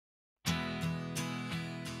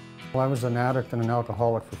Well, I was an addict and an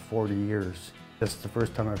alcoholic for 40 years. This is the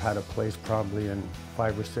first time I've had a place probably in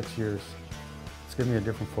 5 or 6 years. It's given me a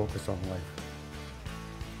different focus on life.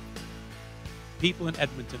 People in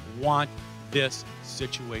Edmonton want this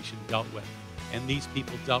situation dealt with, and these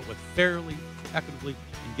people dealt with fairly, equitably,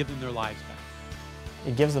 and give them their lives back.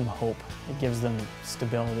 It gives them hope, it gives them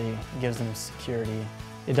stability, it gives them security.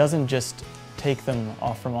 It doesn't just take them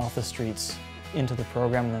off the streets into the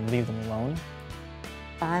program and then leave them alone.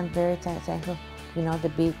 I'm very thankful, you know,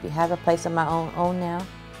 to have a place of my own now.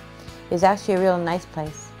 It's actually a real nice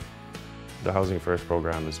place. The Housing First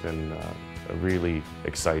program has been a really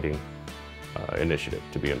exciting initiative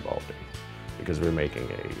to be involved in, because we're making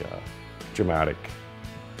a dramatic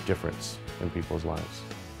difference in people's lives.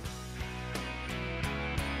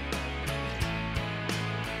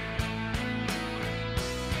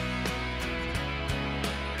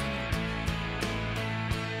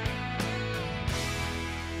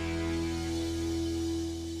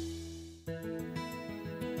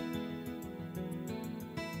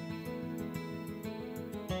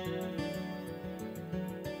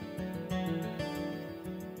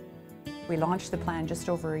 We launched the plan just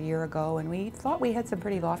over a year ago, and we thought we had some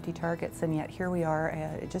pretty lofty targets, and yet here we are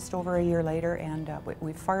just over a year later, and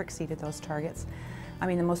we've far exceeded those targets. I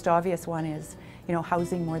mean, the most obvious one is, you know,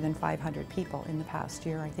 housing more than 500 people in the past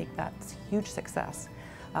year. I think that's huge success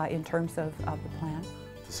in terms of the plan.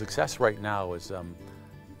 The success right now is,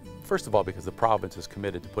 first of all, because the province is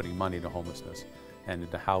committed to putting money into homelessness and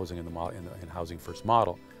into housing in the Housing First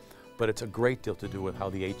model, but it's a great deal to do with how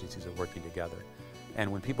the agencies are working together. And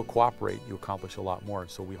when people cooperate, you accomplish a lot more.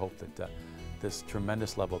 So we hope that this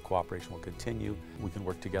tremendous level of cooperation will continue. We can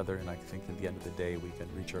work together, and I think at the end of the day, we can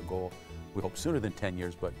reach our goal. We hope sooner than 10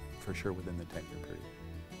 years, but for sure within the 10-year period.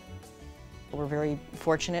 We're very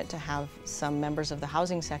fortunate to have some members of the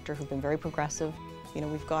housing sector who've been very progressive. You know,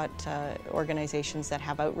 we've got organizations that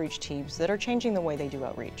have outreach teams that are changing the way they do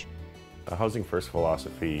outreach. The Housing First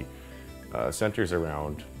philosophy centers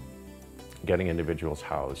around getting individuals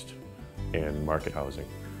housed in market housing,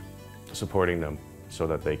 supporting them so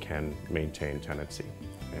that they can maintain tenancy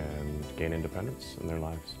and gain independence in their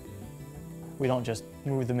lives. We don't just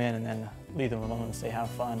move them in and then leave them alone and say, have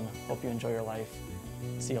fun, hope you enjoy your life,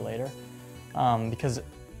 see you later. Because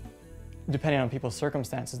depending on people's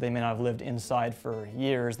circumstances, they may not have lived inside for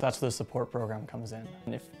years. That's where the support program comes in.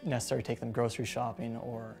 And if necessary, take them grocery shopping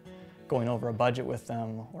or going over a budget with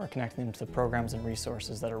them or connecting them to the programs and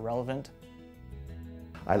resources that are relevant.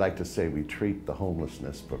 I like to say we treat the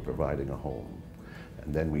homelessness by providing a home,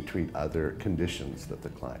 and then we treat other conditions that the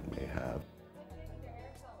client may have.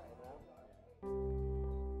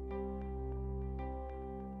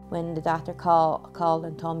 When the doctor called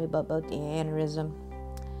and told me about the aneurysm,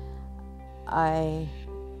 I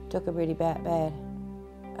took it really bad.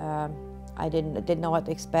 I didn't know what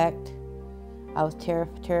to expect. I was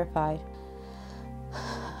terrified.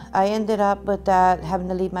 I ended up with having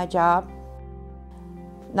to leave my job,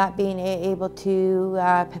 not being able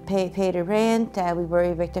to pay the rent. We were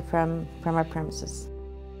evicted from our premises.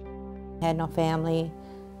 I had no family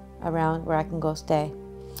around where I can go stay.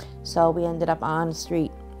 So we ended up on the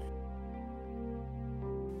street.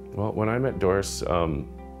 Well, when I met Doris,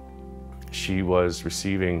 she was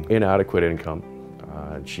receiving inadequate income.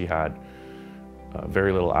 She had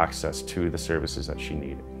very little access to the services that she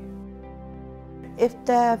needed. If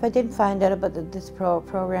I didn't find out about this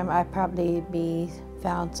program, I'd probably be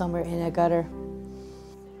found somewhere in a gutter.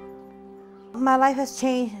 My life has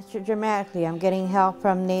changed dramatically. I'm getting help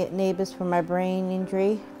from neighbors for my brain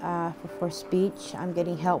injury, for speech. I'm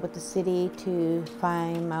getting help with the city to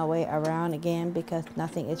find my way around again because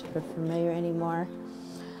nothing is familiar anymore.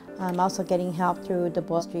 I'm also getting help through the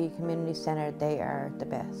Bull Street Community Center. They are the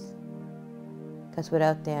best. Because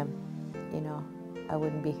without them, you know, I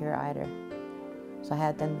wouldn't be here either. So I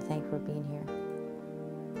had them to thank for being here.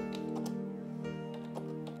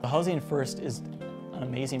 The Housing First is an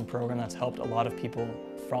amazing program that's helped a lot of people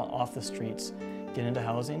off the streets get into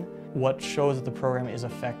housing. What shows that the program is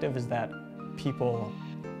effective is that people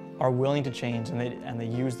are willing to change and they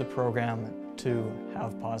use the program to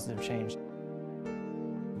have positive change.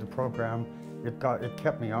 The program, it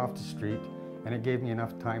kept me off the street, and it gave me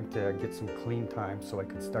enough time to get some clean time so I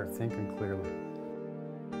could start thinking clearly.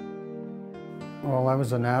 Well, I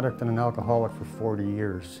was an addict and an alcoholic for 40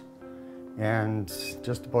 years. And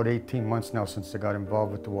just about 18 months now since I got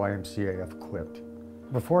involved with the YMCA, I've quit.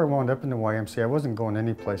 Before I wound up in the YMCA, I wasn't going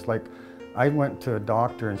anyplace. Like, I went to a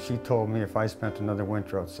doctor and she told me if I spent another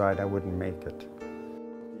winter outside, I wouldn't make it.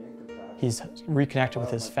 He's reconnected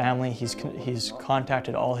with his family, he's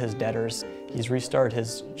contacted all his debtors, he's restarted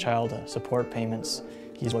his child support payments,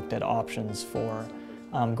 He's looked at options for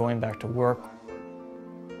going back to work.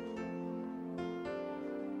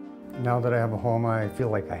 Now that I have a home, I feel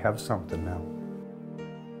like I have something now.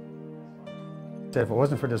 If it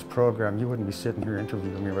wasn't for this program, you wouldn't be sitting here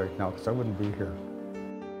interviewing me right now, because I wouldn't be here.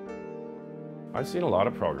 I've seen a lot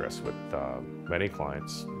of progress with many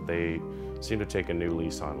clients. They seem to take a new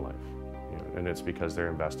lease on life, and it's because they're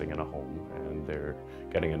investing in a home and they're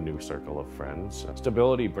getting a new circle of friends.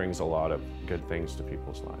 Stability brings a lot of good things to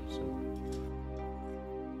people's lives.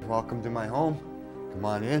 Welcome to my home. Come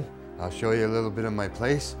on in. I'll show you a little bit of my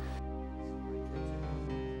place.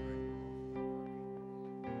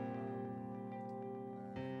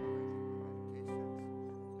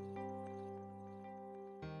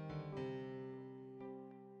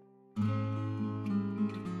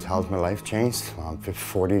 How's my life changed? I'm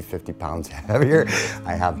 40, 50 pounds heavier.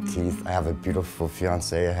 I have teeth. I have a beautiful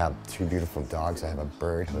fiance. I have 2 beautiful dogs. I have a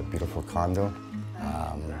bird. I have a beautiful condo.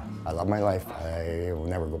 I love my life. I will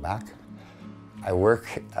never go back. I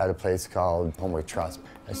work at a place called Homeward Trust.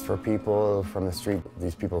 It's for people from the street.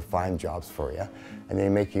 These people find jobs for you, and they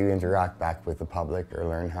make you interact back with the public or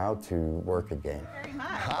learn how to work again. Very much.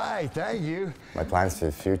 Hi, thank you. My plans for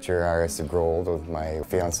the future are to grow old with my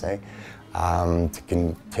fiance, to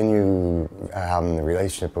continue having a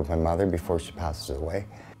relationship with my mother before she passes away.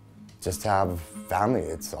 Just to have family.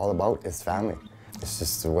 It's all about is family. It's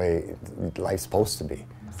just the way life's supposed to be.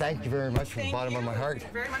 Thank you very much from the bottom of my heart.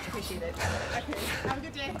 Very much appreciated. Okay, have a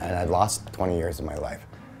good day. And I've lost 20 years of my life.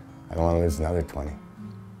 I don't want to lose another 20.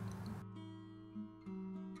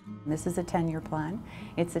 This is a 10-year plan.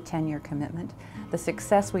 It's a 10-year commitment. The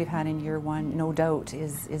success we've had in year 1, no doubt,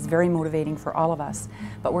 is very motivating for all of us.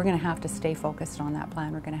 But we're going to have to stay focused on that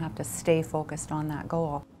plan. We're going to have to stay focused on that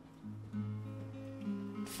goal.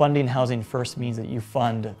 Funding Housing First means that you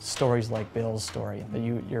fund stories like Bill's story, that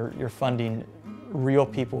you're funding real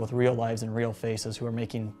people with real lives and real faces who are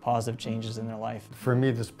making positive changes in their life. For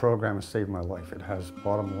me, this program has saved my life. It has,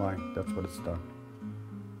 bottom line, that's what it's done.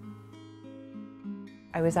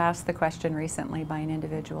 I was asked the question recently by an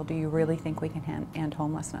individual, do you really think we can end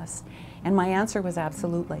homelessness? And my answer was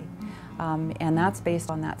absolutely. And that's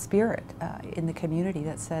based on that spirit in the community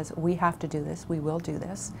that says we have to do this, we will do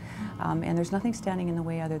this, and there's nothing standing in the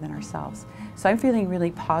way other than ourselves. So I'm feeling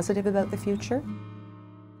really positive about the future.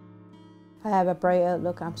 I have a bright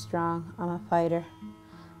outlook. I'm strong. I'm a fighter.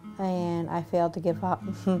 And I failed to give up.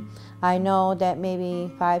 I know that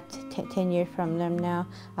maybe 5 to 10 years from now,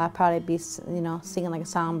 I'll probably be, singing like a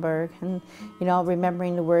songbird and,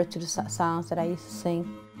 remembering the words to the songs that I used to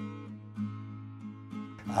sing.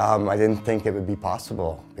 I didn't think it would be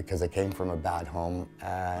possible because I came from a bad home,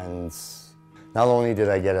 and not only did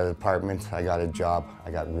I get an apartment, I got a job, I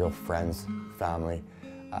got real friends, family,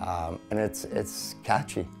 and it's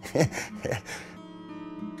catchy.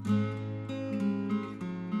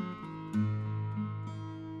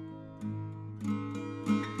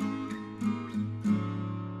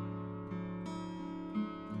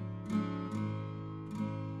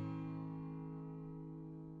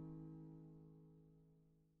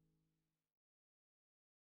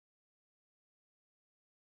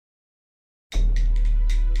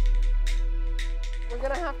 We're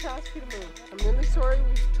gonna have to ask you to move. I'm really sorry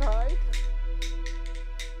we've tried.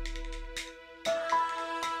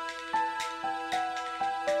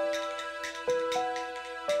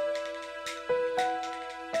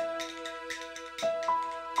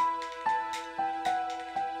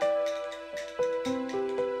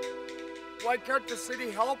 Why can't the city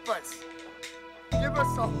help us? Give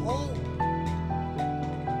us a home.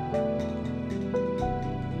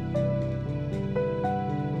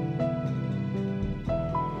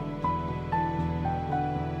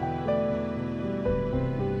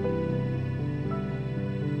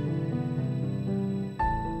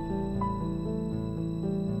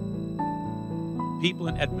 People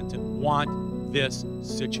in Edmonton want this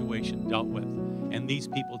situation dealt with, and these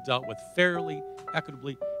people dealt with fairly,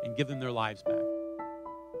 equitably, and give them their lives back.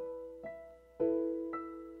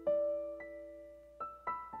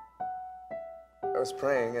 I was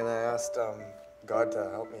praying and I asked God to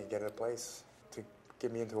help me get a place, to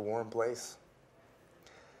get me into a warm place.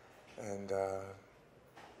 And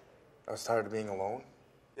I was tired of being alone.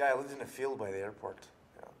 Yeah, I lived in a field by the airport.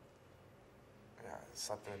 Yeah, I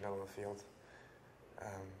slept in the middle of the field.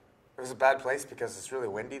 It was a bad place because it's really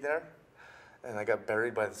windy there, and I got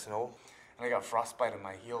buried by the snow. And I got frostbite on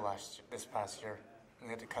my heel this past year, and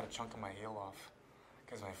they had to cut a chunk of my heel off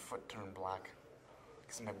because my foot turned black,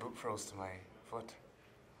 because my boot froze to my foot.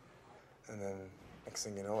 And then next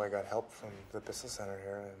thing you know, I got help from the Bissell Center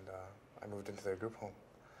here, and I moved into their group home.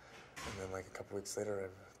 And then like a couple weeks later, I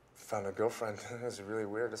found a girlfriend. It was really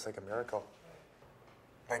weird. It's like a miracle.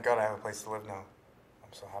 Thank God I have a place to live now.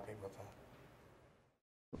 I'm so happy with that.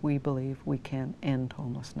 We believe we can end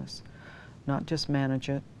homelessness, not just manage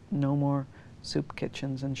it. No more soup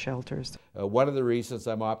kitchens and shelters. One of the reasons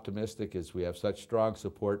I'm optimistic is we have such strong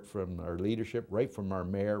support from our leadership, right from our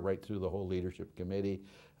mayor, right through the whole leadership committee.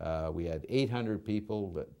 We had 800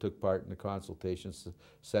 people that took part in the consultation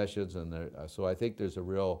sessions, and so I think there's a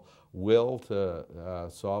real will to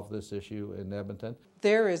solve this issue in Edmonton.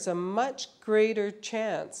 There is a much greater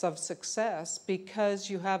chance of success because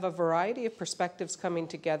you have a variety of perspectives coming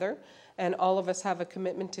together, and all of us have a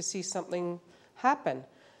commitment to see something happen.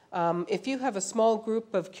 If you have a small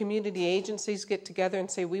group of community agencies get together and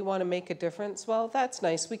say, we want to make a difference, well, that's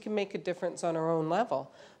nice. We can make a difference on our own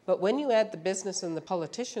level. But when you add the business and the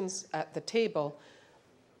politicians at the table,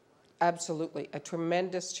 absolutely a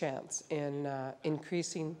tremendous chance in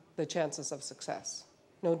increasing the chances of success.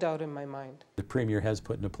 No doubt in my mind. The Premier has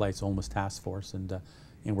put into place a homeless task force, and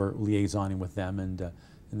we're liaisoning with them, and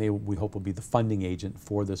they, we hope, will be the funding agent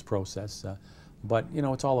for this process. But, you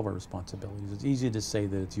know, it's all of our responsibilities. It's easy to say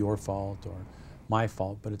that it's your fault or my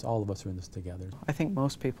fault, but it's all of us who are in this together. I think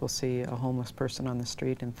most people see a homeless person on the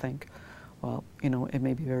street and think, well, you know, it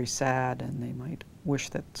may be very sad, and they might wish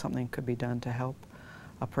that something could be done to help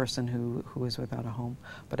a person who is without a home.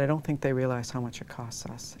 But I don't think they realize how much it costs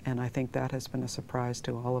us, and I think that has been a surprise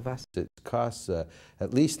to all of us. It costs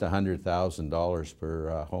at least $100,000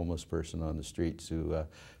 per homeless person on the street to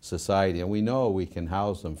society, and we know we can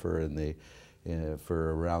house them for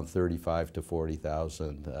around $35,000 to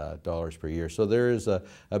 $40,000 per year. So there is a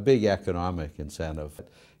big economic incentive.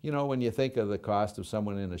 You know, when you think of the cost of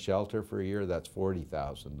someone in a shelter for a year, that's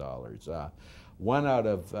 $40,000. 1 out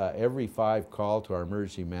of every 5 calls to our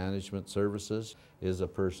emergency management services is a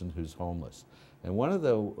person who's homeless. And one of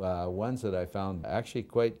the ones that I found actually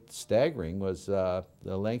quite staggering was the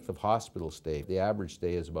length of hospital stay. The average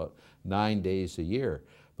stay is about 9 days a year.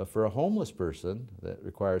 But for a homeless person that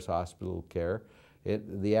requires hospital care,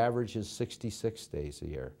 the average is 66 days a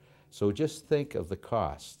year. So just think of the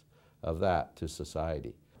cost of that to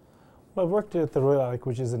society. Well, I've worked at the Royal Attic,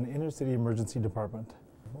 which is an inner city emergency department.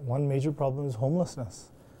 One major problem is homelessness.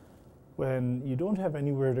 When you don't have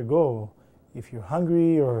anywhere to go, if you're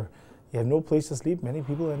hungry or you have no place to sleep, many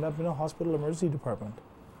people end up in a hospital emergency department.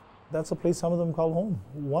 That's a place some of them call home.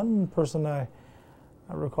 One person I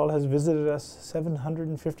recall has visited us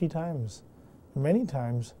 750 times, many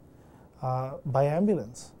times by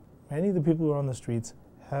ambulance. Many of the people who are on the streets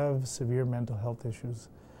have severe mental health issues,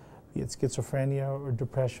 be it schizophrenia or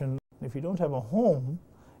depression. If you don't have a home,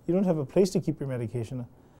 you don't have a place to keep your medication.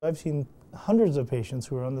 I've seen hundreds of patients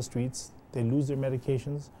who are on the streets. They lose their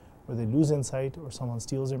medications, or they lose insight, or someone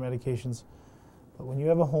steals their medications. But when you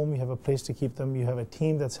have a home, you have a place to keep them, you have a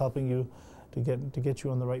team that's helping you to get you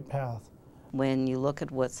on the right path. When you look at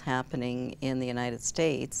what's happening in the United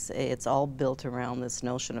States, it's all built around this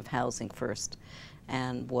notion of housing first.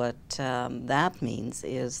 And what that means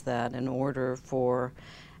is that in order for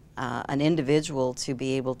an individual to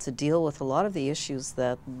be able to deal with a lot of the issues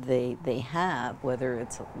that they have, whether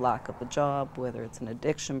it's a lack of a job, whether it's an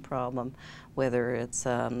addiction problem, whether it's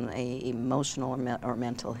emotional or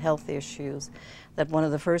mental health issues, that one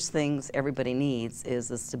of the first things everybody needs is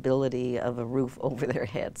the stability of a roof over their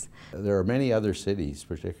heads. There are many other cities,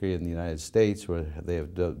 particularly in the United States, where they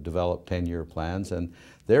have developed 10-year plans, and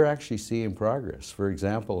they're actually seeing progress. For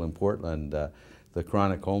example, in Portland, the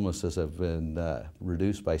chronic homelessness have been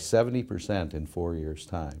reduced by 70% in 4 years'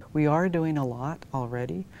 time. We are doing a lot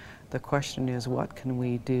already. The question is, what can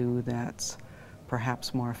we do that's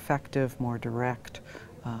perhaps more effective, more direct?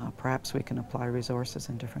 Perhaps we can apply resources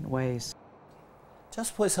in different ways.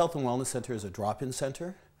 Just Place Health and Wellness Center is a drop-in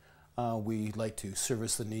center. We like to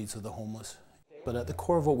service the needs of the homeless. But at the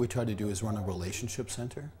core of what we try to do is run a relationship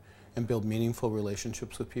center and build meaningful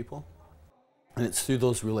relationships with people. And it's through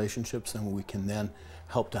those relationships that we can then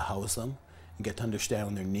help to house them and get to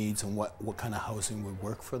understand their needs and what kind of housing would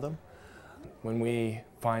work for them. When we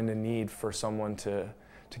find a need for someone to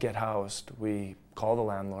get housed, we call the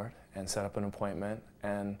landlord and set up an appointment,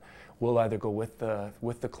 and we'll either go with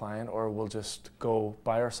the client or we'll just go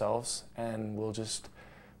by ourselves and we'll just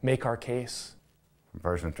make our case. A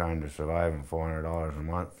person trying to survive on $400 a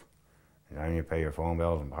month, and then you pay your phone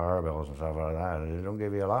bills and power bills and stuff like that, it don't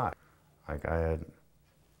give you a lot. Like I had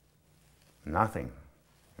nothing,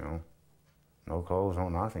 you know, no clothes, no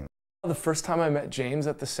nothing. The first time I met James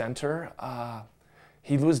at the center,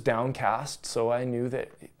 he was downcast, so I knew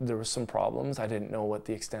that there was some problems. I didn't know what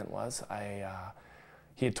the extent was.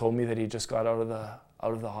 He had told me that he just got out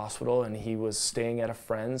of the hospital and he was staying at a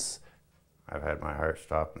friend's. I've had my heart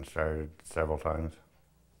stopped and started several times.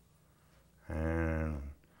 And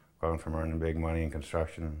gone from earning big money in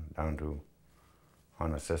construction down to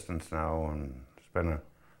on assistance now, and it's been a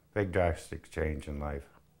big drastic change in life.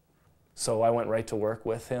 So I went right to work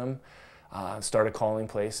with him, started calling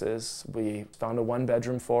places. We found a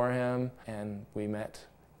one-bedroom for him, and we met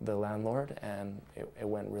the landlord, and it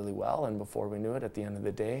went really well, and before we knew it, at the end of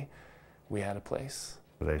the day, we had a place.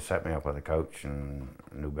 They set me up with a couch and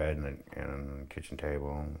a new bed and a kitchen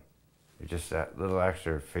table. It's just that little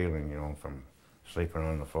extra feeling, you know, from sleeping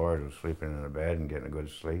on the floor to sleeping in a bed and getting a good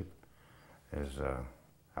sleep is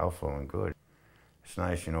helpful and good. It's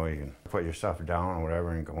nice, you know, you can put your stuff down or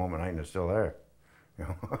whatever and go home at night and it's still there, you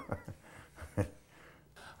know.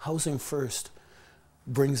 Housing First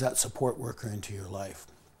brings that support worker into your life,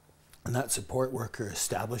 and that support worker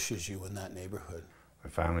establishes you in that neighborhood. My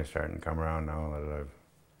family's starting to come around now that I've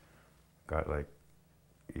got like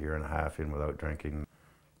a year and a half in without drinking.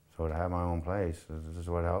 So to have my own place, this is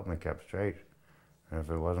what helped me keep straight. And if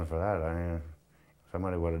it wasn't for that,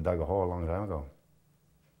 somebody would have dug a hole a long time ago.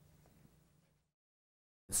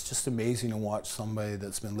 It's just amazing to watch somebody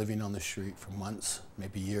that's been living on the street for months,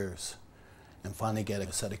 maybe years, and finally get a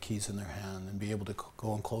set of keys in their hand and be able to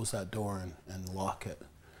go and close that door and lock it.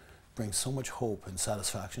 Brings so much hope and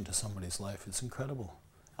satisfaction to somebody's life. It's incredible,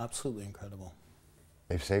 absolutely incredible.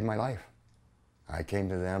 They've saved my life. I came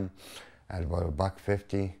to them at about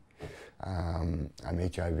 $1.50. I'm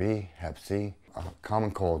HIV, Hep C. A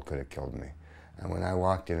common cold could have killed me. And when I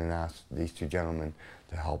walked in and asked these two gentlemen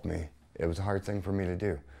to help me, it was a hard thing for me to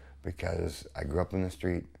do because I grew up in the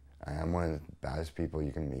street. I am one of the baddest people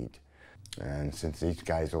you can meet. And since these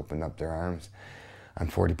guys opened up their arms, I'm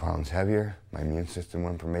 40 pounds heavier. My immune system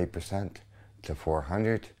went from 8% to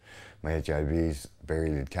 400. My HIV is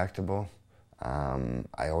very detectable.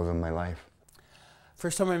 I owe them my life.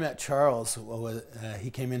 First time I met Charles, he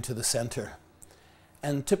came into the center.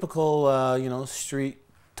 And typical, you know, street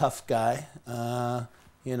tough guy,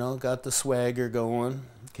 you know, got the swagger going,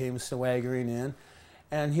 came swaggering in.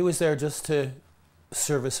 And he was there just to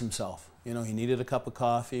service himself. You know, he needed a cup of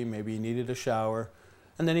coffee, maybe he needed a shower,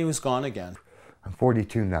 and then he was gone again. I'm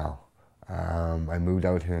 42 now. I moved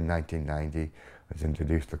out here in 1990. I was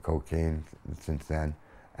introduced to cocaine since then.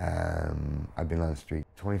 I've been on the street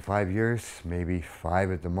 25 years, maybe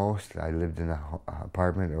 5 at the most. I lived in an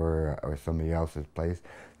apartment or somebody else's place.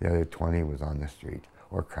 The other 20 was on the street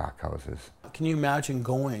or crack houses. Can you imagine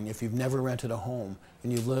going, if you've never rented a home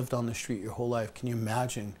and you've lived on the street your whole life, can you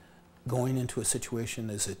imagine going into a situation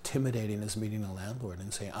as intimidating as meeting a landlord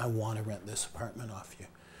and saying, I want to rent this apartment off you?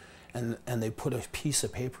 And they put a piece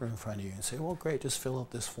of paper in front of you and say, well, great, just fill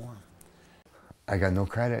out this form. I got no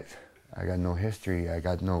credit. I got no history. I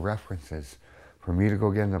got no references. For me to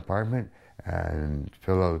go get an apartment and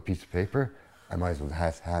fill out a piece of paper, I might as well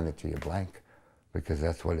hand it to you blank because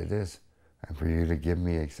that's what it is. And for you to give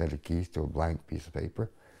me a set of keys to a blank piece of paper,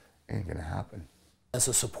 ain't gonna happen. As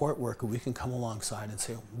a support worker, we can come alongside and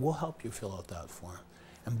say, we'll help you fill out that form.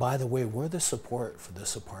 And by the way, we're the support for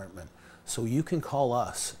this apartment. So you can call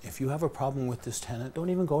us. If you have a problem with this tenant, don't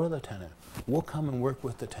even go to the tenant. We'll come and work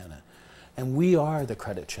with the tenant. And we are the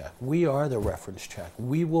credit check. We are the reference check.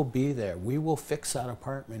 We will be there. We will fix that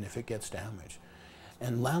apartment if it gets damaged.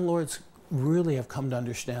 And landlords really have come to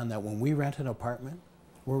understand that when we rent an apartment,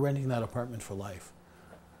 we're renting that apartment for life.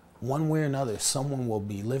 One way or another, someone will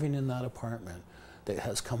be living in that apartment that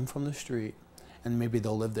has come from the street, and maybe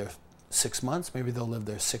they'll live there 6 months, maybe they'll live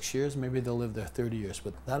there 6 years, maybe they'll live there 30 years,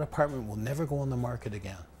 but that apartment will never go on the market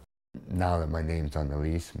again. Now that my name's on the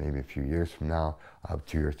lease, maybe a few years from now, I'll have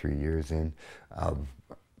 2 or 3 years in of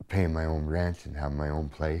paying my own rent and have my own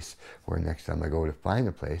place, where next time I go to find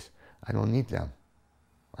a place, I don't need them.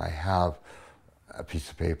 I have a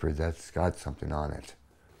piece of paper that's got something on it.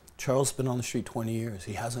 Charles has been on the street 20 years.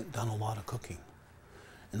 He hasn't done a lot of cooking.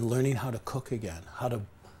 And learning how to cook again, how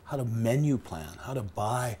to menu plan, how to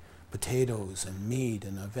buy potatoes and meat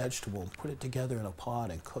and a vegetable, and put it together in a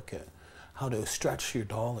pot and cook it, how to stretch your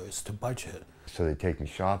dollars to budget. So they take me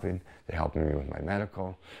shopping, they help me with my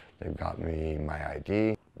medical, they've got me my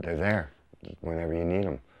ID, they're there whenever you need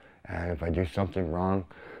them. And if I do something wrong,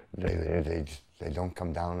 they don't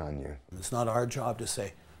come down on you. It's not our job to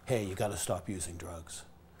say, hey, you got to stop using drugs.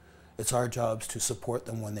 It's our jobs to support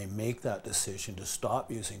them when they make that decision to stop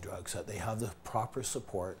using drugs, that they have the proper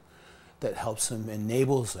support that helps them,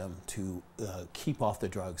 enables them to keep off the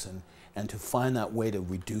drugs and to find that way to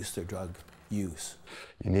reduce their drug use.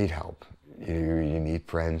 You need help. You need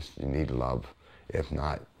friends. You need love. If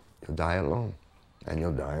not, you'll die alone. And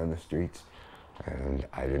you'll die on the streets. And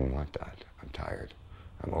I didn't want that. I'm tired.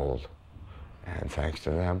 I'm old. And thanks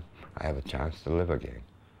to them, I have a chance to live again.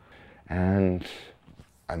 And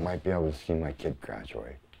I might be able to see my kid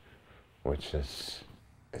graduate, which is,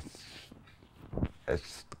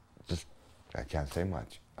 it's just, I can't say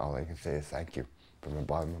much. All I can say is thank you from the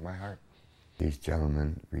bottom of my heart. These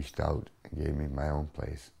gentlemen reached out and gave me my own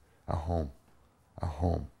place, a home, a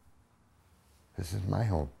home. This is my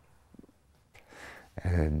home.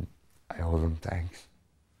 And I owe them thanks.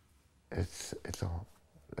 That's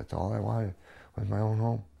all I wanted was my own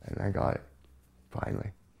home, and I got it,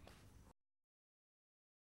 finally.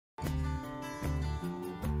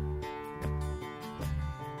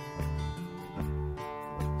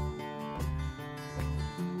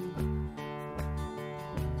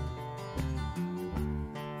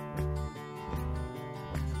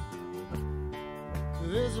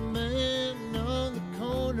 There's a man on the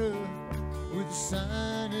corner with a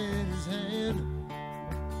sign in his hand.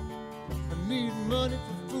 I need money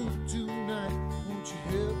for food tonight. Won't you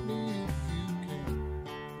help me if you can?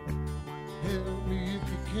 Help me if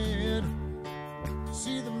you can.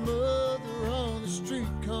 See the mother on the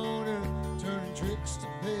street corner turning tricks to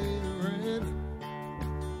pay the rent.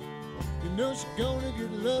 You know she's gonna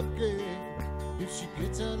get lucky if she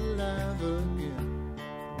gets out alive again.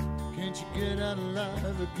 Can't you get out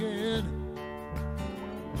alive again?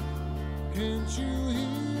 Can't you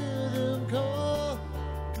hear them call?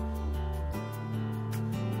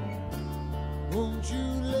 Won't you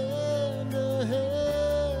let